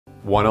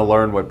Want to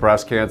learn what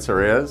breast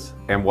cancer is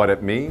and what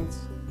it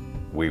means?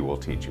 We will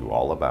teach you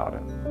all about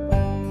it.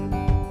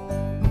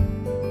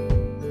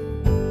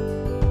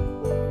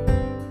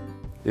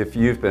 If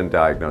you've been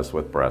diagnosed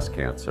with breast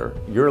cancer,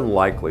 you're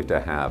likely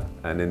to have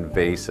an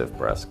invasive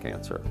breast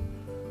cancer,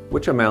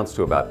 which amounts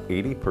to about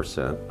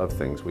 80% of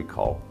things we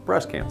call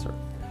breast cancer.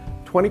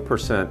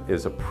 20%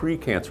 is a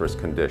precancerous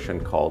condition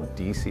called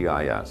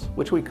DCIS,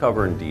 which we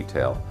cover in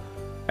detail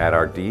at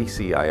our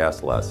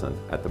DCIS lesson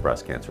at the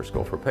Breast Cancer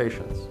School for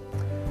Patients.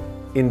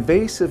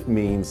 Invasive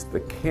means the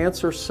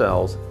cancer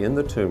cells in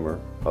the tumor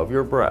of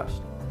your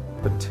breast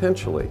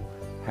potentially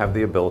have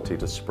the ability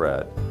to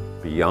spread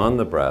beyond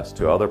the breast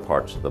to other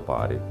parts of the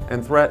body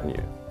and threaten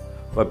you.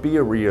 But be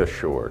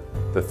reassured,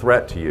 the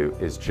threat to you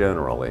is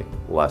generally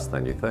less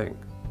than you think.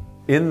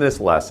 In this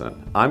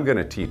lesson, I'm going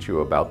to teach you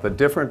about the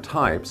different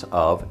types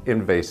of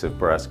invasive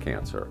breast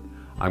cancer.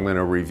 I'm going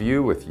to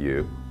review with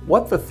you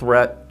what the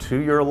threat to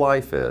your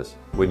life is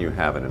when you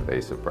have an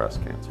invasive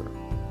breast cancer.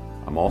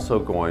 I'm also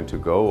going to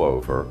go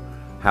over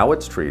how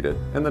it's treated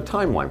and the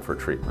timeline for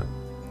treatment.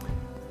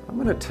 I'm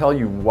going to tell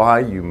you why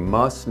you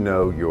must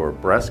know your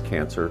breast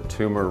cancer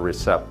tumor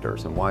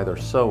receptors and why they're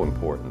so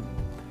important.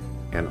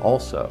 And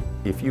also,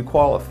 if you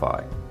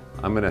qualify,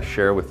 I'm going to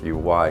share with you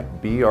why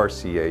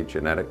BRCA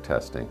genetic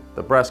testing,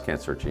 the breast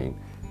cancer gene,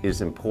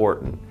 is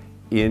important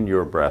in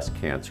your breast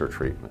cancer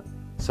treatment.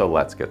 So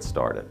let's get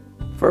started.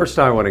 First,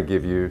 I want to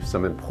give you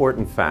some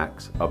important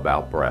facts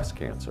about breast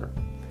cancer.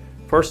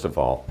 First of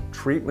all,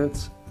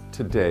 treatments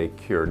today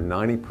cure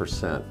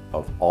 90%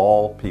 of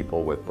all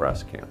people with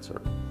breast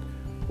cancer.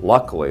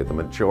 Luckily, the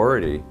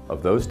majority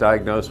of those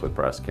diagnosed with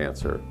breast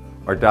cancer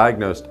are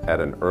diagnosed at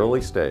an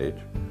early stage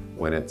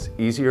when it's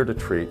easier to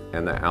treat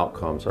and the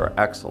outcomes are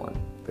excellent.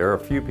 There are a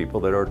few people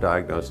that are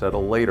diagnosed at a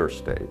later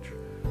stage,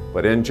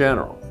 but in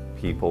general,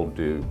 people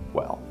do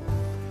well.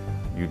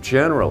 You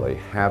generally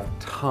have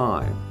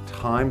time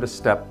to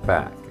step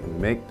back and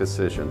make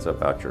decisions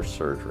about your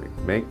surgery,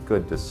 make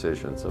good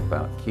decisions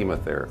about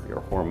chemotherapy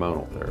or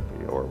hormonal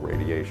therapy or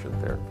radiation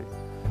therapy.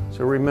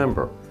 So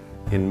remember,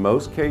 in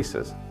most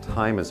cases,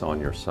 time is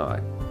on your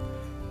side.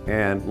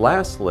 And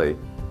lastly,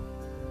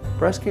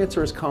 breast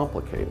cancer is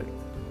complicated.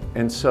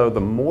 And so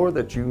the more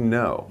that you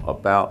know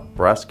about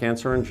breast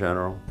cancer in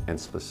general and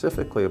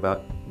specifically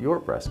about your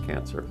breast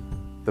cancer,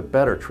 the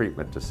better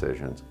treatment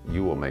decisions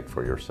you will make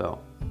for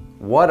yourself.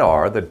 What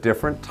are the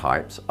different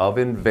types of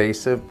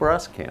invasive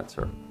breast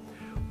cancer?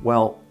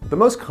 Well, the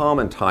most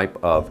common type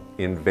of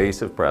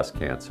invasive breast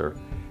cancer,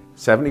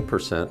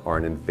 70% are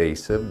an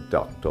invasive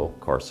ductal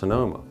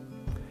carcinoma.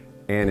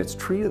 And it's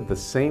treated the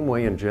same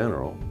way in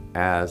general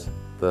as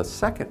the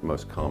second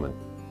most common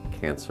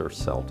cancer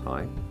cell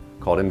type,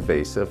 called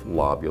invasive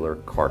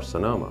lobular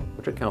carcinoma,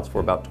 which accounts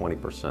for about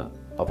 20%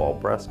 of all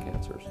breast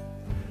cancers.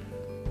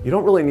 You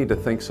don't really need to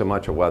think so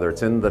much of whether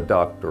it's in the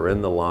duct or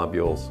in the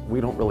lobules. We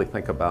don't really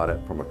think about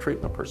it from a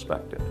treatment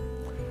perspective.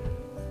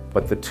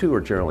 But the two are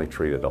generally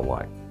treated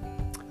alike.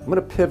 I'm going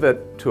to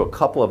pivot to a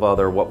couple of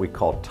other what we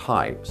call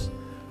types.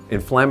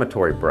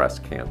 Inflammatory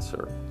breast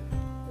cancer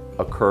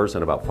occurs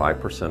in about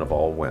 5% of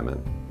all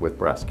women with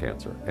breast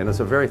cancer. And it's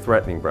a very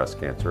threatening breast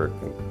cancer. It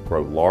can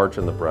grow large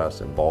in the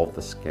breast, involve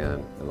the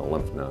skin and the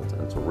lymph nodes,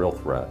 and it's a real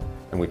threat.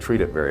 And we treat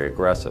it very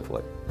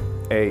aggressively.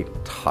 A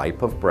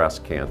type of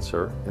breast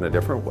cancer in a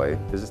different way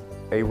is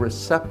a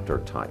receptor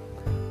type.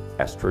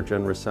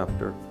 Estrogen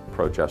receptor,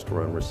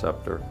 progesterone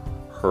receptor,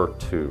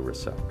 HER2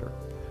 receptor.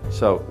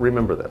 So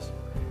remember this.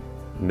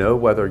 Know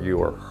whether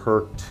you are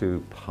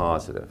HER2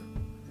 positive.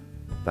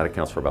 That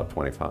accounts for about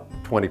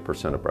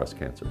 20% of breast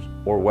cancers.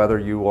 Or whether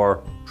you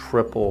are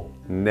triple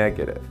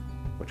negative,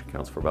 which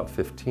accounts for about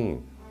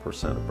 15%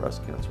 of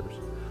breast cancers.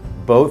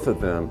 Both of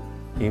them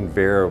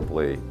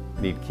invariably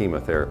need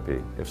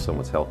chemotherapy if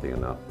someone's healthy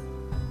enough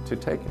to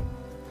take it.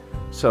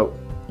 So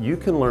you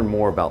can learn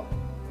more about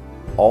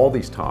all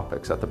these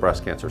topics at the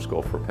Breast Cancer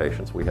School for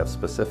Patients. We have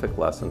specific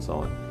lessons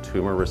on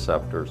tumor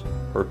receptors,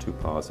 HER2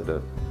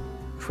 positive,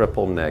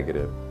 triple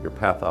negative, your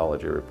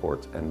pathology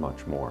reports, and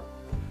much more.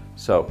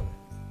 So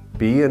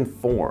be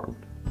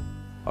informed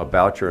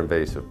about your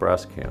invasive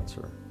breast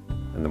cancer,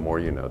 and the more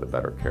you know, the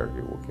better care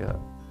you will get.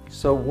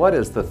 So what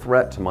is the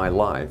threat to my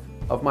life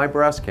of my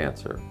breast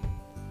cancer?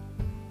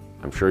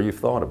 I'm sure you've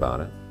thought about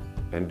it,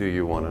 and do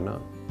you want to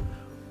know?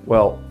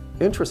 Well,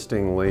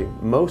 interestingly,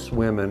 most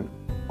women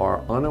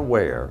are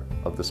unaware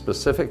of the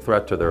specific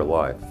threat to their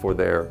life for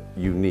their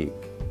unique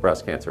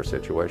breast cancer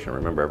situation.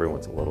 Remember,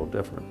 everyone's a little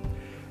different.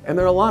 And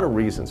there are a lot of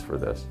reasons for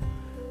this.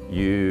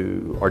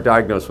 You are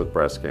diagnosed with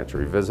breast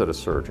cancer, you visit a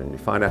surgeon, you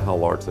find out how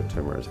large the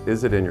tumor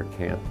is it in your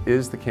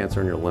is the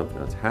cancer in your lymph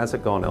nodes? Has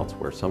it gone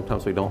elsewhere?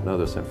 Sometimes we don't know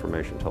this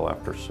information until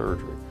after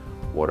surgery.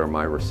 What are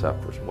my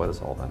receptors? What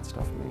does all that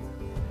stuff mean?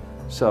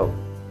 So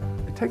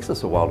it takes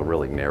us a while to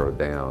really narrow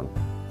down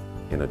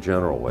in a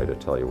general way to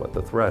tell you what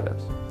the threat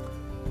is.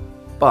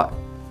 But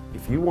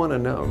if you want to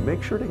know,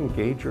 make sure to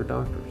engage your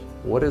doctors.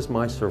 What is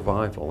my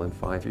survival in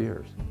 5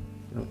 years?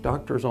 You know,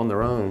 doctors on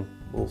their own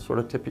will sort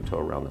of tippy-toe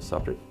around the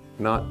subject,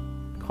 not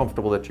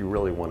comfortable that you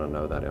really want to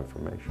know that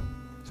information.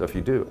 So if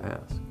you do,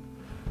 ask.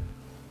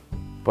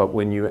 But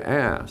when you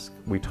ask,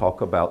 we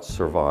talk about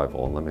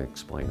survival, and let me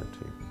explain it to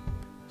you.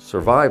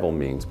 Survival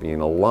means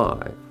being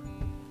alive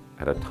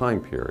at a time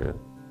period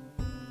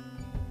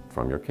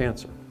from your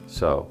cancer.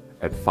 So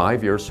at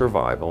 5-year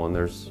survival, and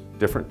there's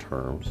different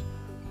terms,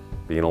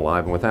 being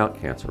alive and without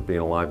cancer, being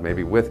alive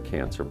maybe with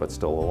cancer but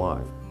still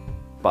alive.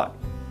 But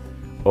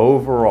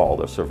overall,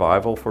 the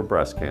survival for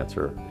breast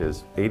cancer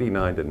is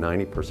 89 to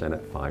 90%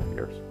 at 5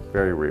 years.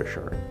 Very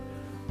reassuring.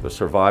 The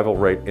survival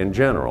rate in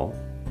general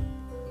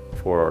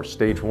for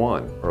stage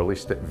 1,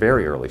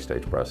 very early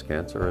stage breast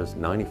cancer is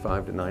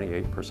 95 to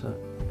 98%.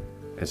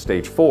 And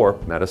stage 4,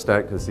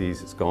 metastatic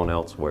disease, it's gone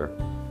elsewhere,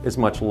 is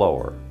much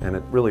lower, and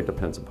it really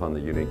depends upon the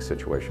unique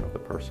situation of the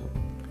person.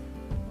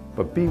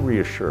 But be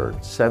reassured,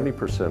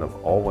 70%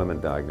 of all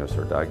women diagnosed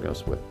are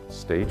diagnosed with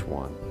stage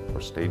 1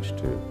 or stage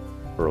 2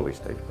 early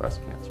stage breast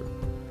cancer.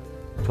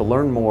 To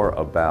learn more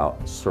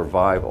about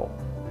survival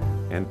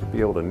and to be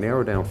able to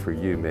narrow down for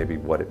you maybe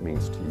what it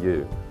means to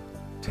you,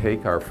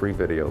 take our free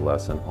video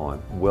lesson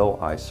on Will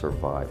I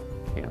Survive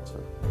Cancer?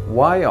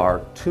 Why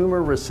are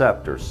tumor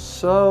receptors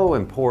so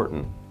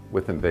important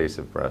with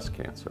invasive breast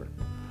cancer?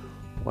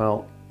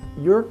 Well,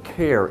 your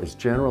care is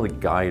generally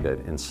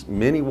guided in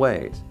many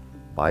ways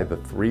by the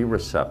 3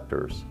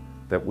 receptors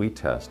that we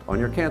test on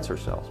your cancer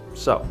cells.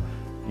 So,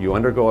 you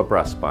undergo a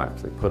breast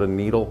biopsy, put a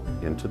needle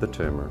into the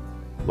tumor,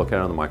 look at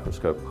it on the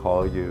microscope,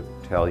 tell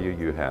you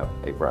you have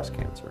a breast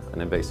cancer,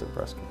 an invasive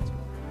breast cancer.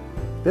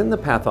 Then the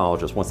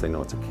pathologist, once they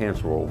know it's a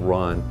cancer, will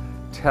run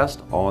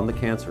tests on the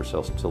cancer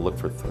cells to look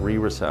for 3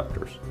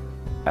 receptors: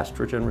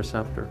 estrogen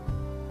receptor,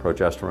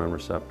 progesterone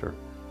receptor,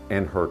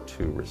 and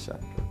HER2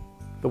 receptor.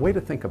 The way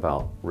to think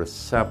about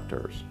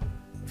receptors,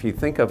 if you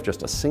think of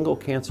just a single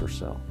cancer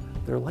cell,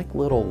 they're like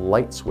little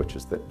light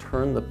switches that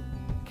turn the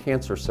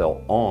cancer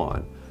cell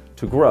on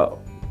to grow,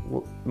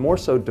 more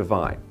so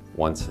divide.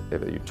 Once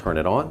if you turn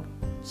it on,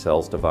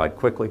 cells divide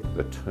quickly,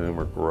 the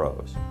tumor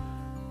grows.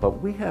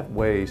 But we have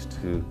ways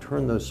to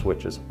turn those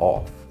switches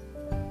off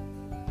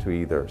to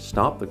either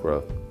stop the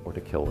growth or to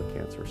kill the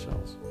cancer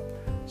cells.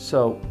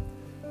 So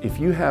if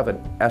you have an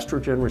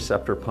estrogen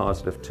receptor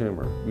positive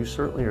tumor, you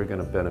certainly are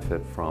going to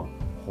benefit from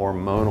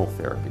hormonal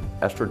therapy,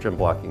 estrogen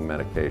blocking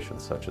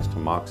medications such as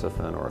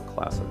tamoxifen or a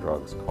class of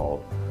drugs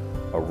called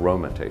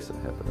aromatase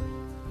inhibitors.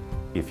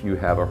 If you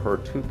have a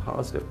HER2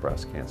 positive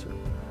breast cancer,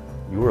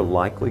 you are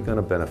likely going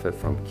to benefit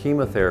from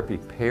chemotherapy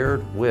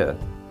paired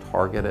with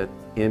targeted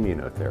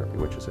immunotherapy,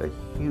 which is a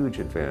huge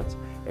advance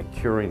at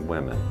curing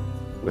women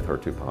with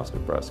HER2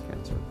 positive breast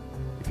cancer.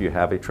 If you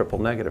have a triple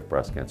negative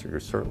breast cancer, you're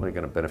certainly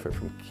going to benefit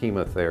from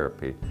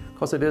chemotherapy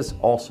because it is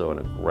also an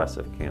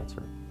aggressive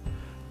cancer.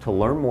 To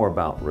learn more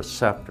about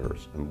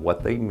receptors and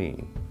what they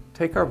mean,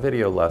 take our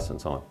video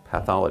lessons on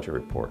pathology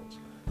reports,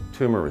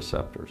 tumor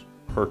receptors,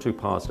 HER2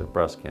 positive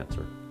breast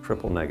cancer,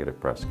 triple negative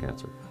breast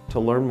cancer, to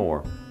learn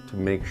more, to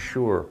make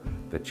sure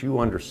that you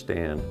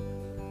understand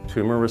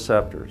tumor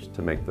receptors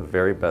to make the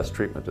very best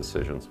treatment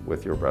decisions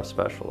with your breast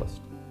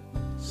specialist.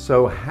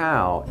 So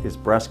how is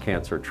breast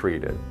cancer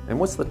treated? And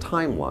what's the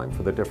timeline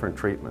for the different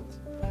treatments?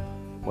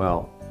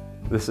 Well,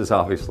 this is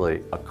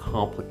obviously a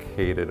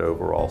complicated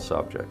overall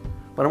subject,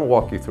 but I'm going to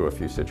walk you through a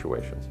few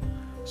situations.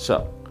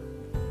 So,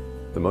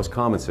 the most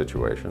common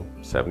situation,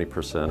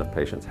 70% of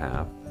patients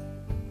have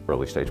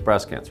early stage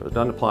breast cancer. It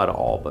doesn't apply to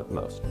all, but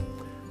most.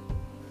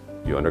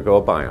 You undergo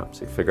a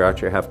biopsy, figure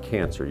out you have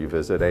cancer, you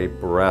visit a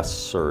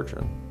breast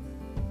surgeon.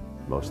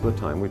 Most of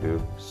the time we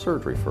do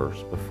surgery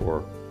first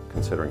before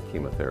considering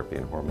chemotherapy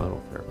and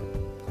hormonal therapy.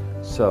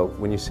 So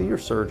when you see your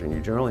surgeon, you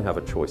generally have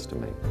a choice to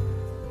make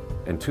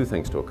and 2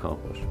 things to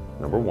accomplish.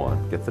 Number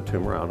 1, get the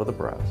tumor out of the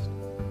breast.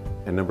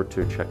 And number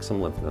 2, check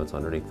some lymph nodes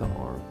underneath the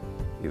arm,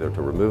 either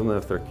to remove them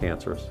if they're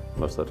cancerous,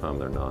 most of the time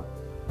they're not,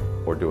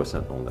 or do a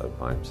sentinel node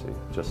biopsy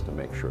just to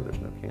make sure there's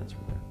no cancer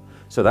there.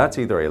 So that's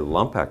either a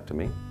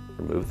lumpectomy,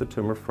 remove the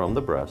tumor from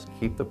the breast,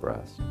 keep the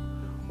breast,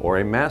 or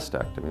a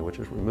mastectomy, which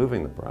is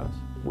removing the breast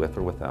with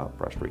or without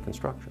breast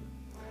reconstruction.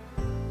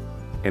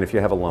 And if you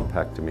have a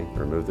lumpectomy,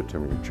 remove the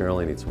tumor, you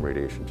generally need some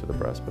radiation to the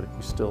breast, but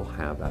you still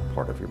have that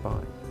part of your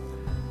body.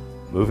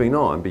 Moving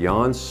on,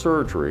 beyond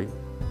surgery,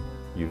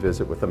 you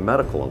visit with a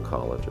medical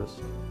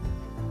oncologist,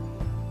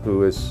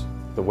 who is,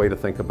 the way to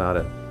think about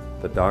it,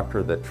 the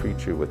doctor that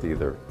treats you with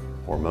either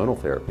hormonal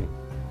therapy,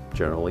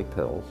 generally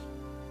pills,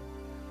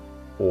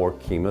 or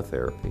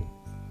chemotherapy,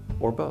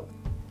 or both.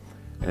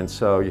 And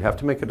so you have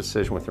to make a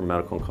decision with your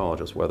medical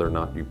oncologist whether or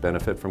not you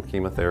benefit from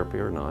chemotherapy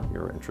or not,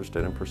 you're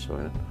interested in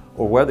pursuing it,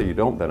 or whether you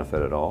don't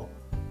benefit at all,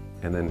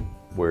 and then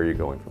where are you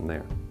going from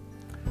there.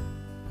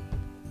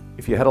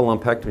 If you had a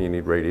lumpectomy, you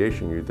need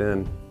radiation, you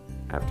then,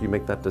 after you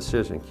make that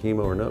decision,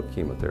 chemo or no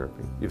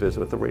chemotherapy, you visit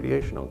with a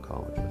radiation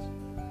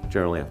oncologist,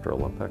 generally after a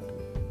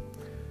lumpectomy.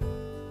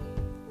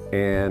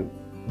 And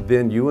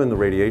then you and the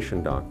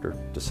radiation doctor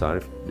decide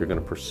if you're going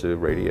to pursue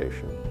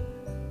radiation.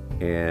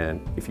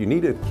 And if you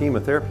needed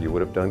chemotherapy, you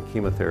would have done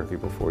chemotherapy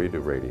before you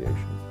do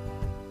radiation.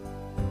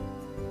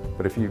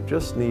 But if you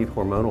just need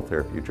hormonal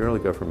therapy, you generally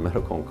go from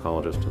medical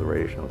oncologist to the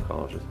radiation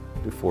oncologist,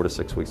 do 4 to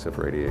 6 weeks of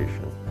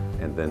radiation,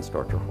 and then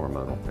start your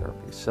hormonal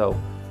therapy. So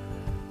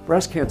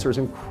Breast cancer is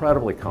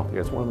incredibly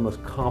complicated. It's one of the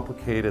most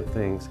complicated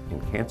things in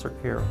cancer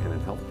care and in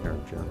healthcare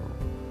in general.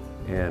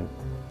 And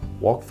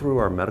walk through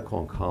our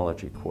medical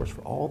oncology course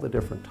for all the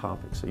different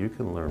topics so you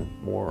can learn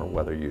more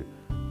whether you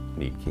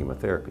need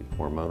chemotherapy,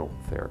 hormonal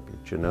therapy,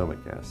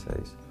 genomic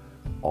assays,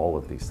 all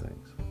of these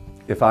things.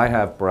 If I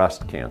have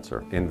breast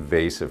cancer,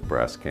 invasive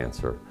breast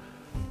cancer,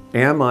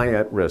 am I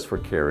at risk for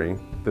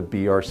carrying the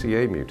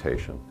BRCA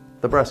mutation,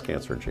 the breast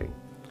cancer gene?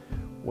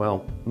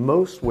 Well,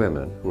 most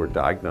women who are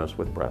diagnosed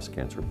with breast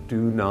cancer do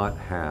not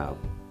have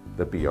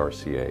the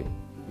BRCA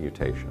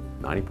mutation.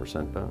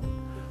 90% don't.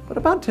 But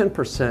about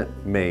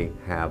 10% may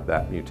have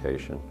that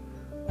mutation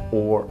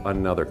or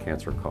another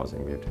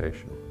cancer-causing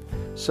mutation.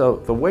 So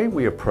the way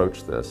we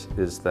approach this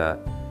is that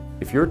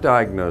if you're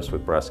diagnosed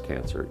with breast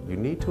cancer, you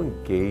need to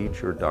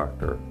engage your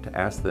doctor to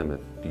ask them,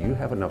 do you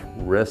have enough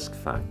risk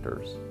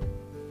factors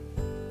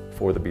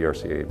for the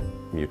BRCA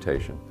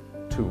mutation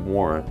to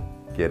warrant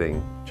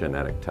getting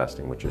genetic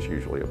testing, which is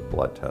usually a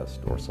blood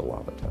test or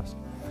saliva test.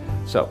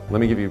 So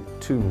let me give you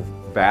two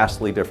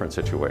vastly different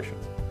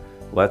situations.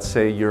 Let's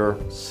say you're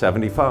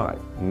 75.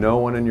 No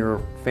one in your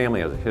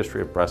family has a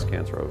history of breast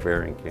cancer or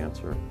ovarian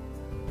cancer.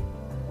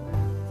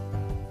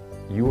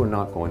 You are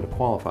not going to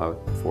qualify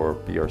for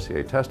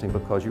BRCA testing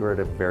because you are at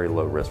a very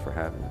low risk for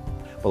having it.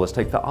 But let's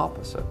take the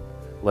opposite.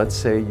 Let's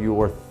say you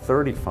are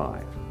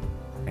 35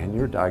 and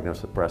you're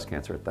diagnosed with breast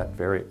cancer at that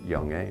very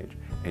young age,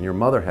 and your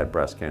mother had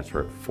breast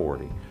cancer at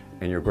 40,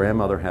 and your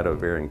grandmother had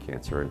ovarian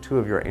cancer, and two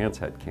of your aunts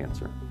had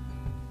cancer.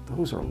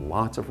 Those are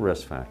lots of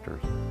risk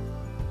factors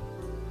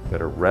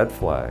that are red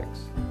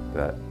flags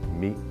that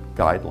meet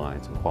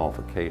guidelines and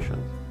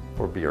qualifications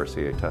for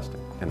BRCA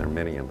testing, and there are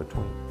many in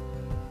between.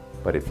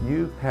 But if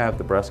you have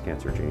the breast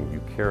cancer gene,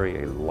 you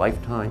carry a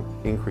lifetime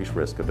increased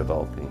risk of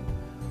developing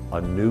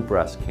a new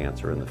breast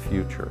cancer in the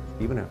future,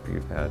 even after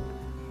you've had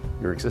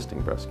your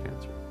existing breast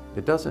cancer.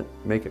 It doesn't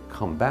make it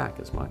come back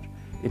as much.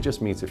 It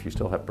just means if you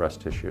still have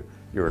breast tissue,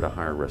 you're at a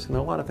higher risk. And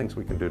there are a lot of things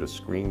we can do to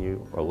screen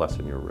you or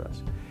lessen your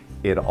risk.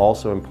 It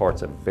also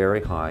imparts a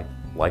very high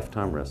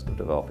lifetime risk of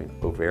developing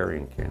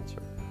ovarian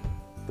cancer.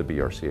 The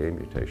BRCA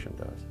mutation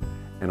does.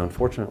 And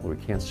unfortunately,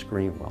 we can't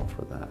screen well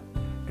for that.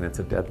 And it's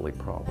a deadly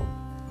problem.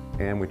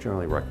 And we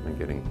generally recommend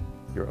getting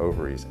your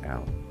ovaries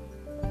out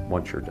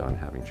once you're done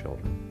having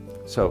children.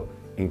 So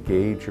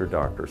engage your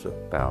doctors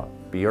about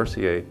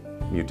BRCA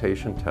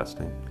mutation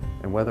testing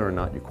and whether or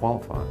not you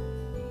qualify.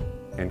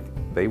 And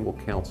they will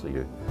counsel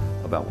you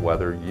about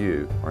whether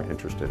you are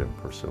interested in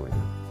pursuing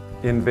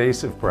it.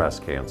 Invasive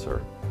breast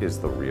cancer is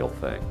the real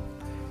thing.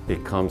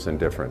 It comes in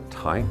different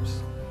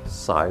types,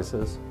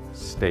 sizes,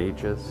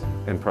 stages,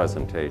 and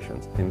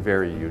presentations in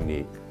very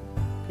unique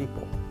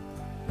people.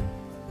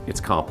 It's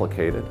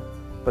complicated,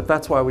 but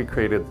that's why we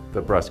created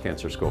the Breast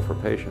Cancer School for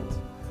Patients.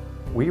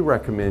 We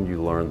recommend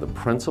you learn the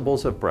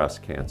principles of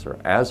breast cancer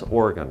as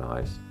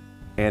organized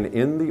and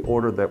in the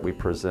order that we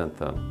present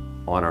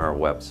them on our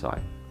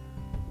website.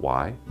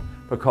 Why?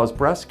 Because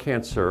breast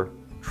cancer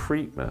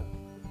treatment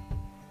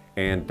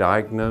and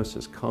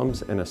diagnosis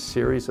comes in a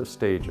series of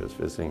stages,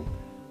 visiting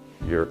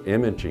your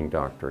imaging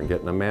doctor and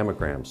getting a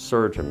mammogram,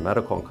 surgeon,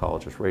 medical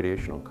oncologist,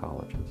 radiation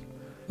oncologist.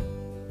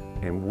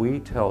 And we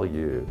tell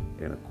you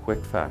in a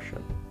quick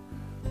fashion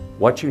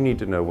what you need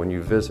to know when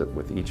you visit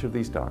with each of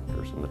these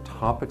doctors and the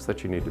topics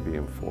that you need to be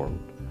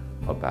informed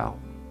about.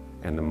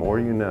 And the more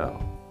you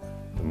know,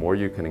 the more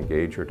you can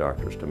engage your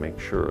doctors to make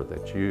sure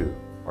that you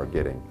are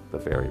getting the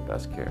very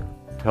best care.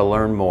 To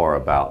learn more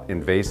about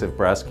invasive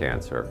breast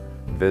cancer,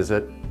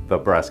 visit the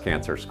Breast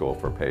Cancer School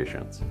for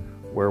Patients,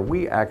 where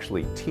we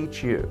actually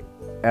teach you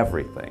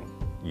everything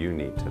you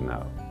need to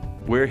know.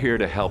 We're here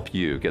to help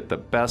you get the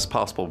best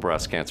possible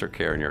breast cancer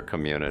care in your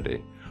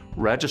community.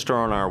 Register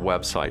on our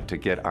website to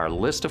get our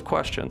list of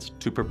questions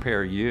to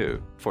prepare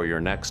you for your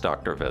next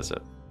doctor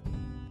visit.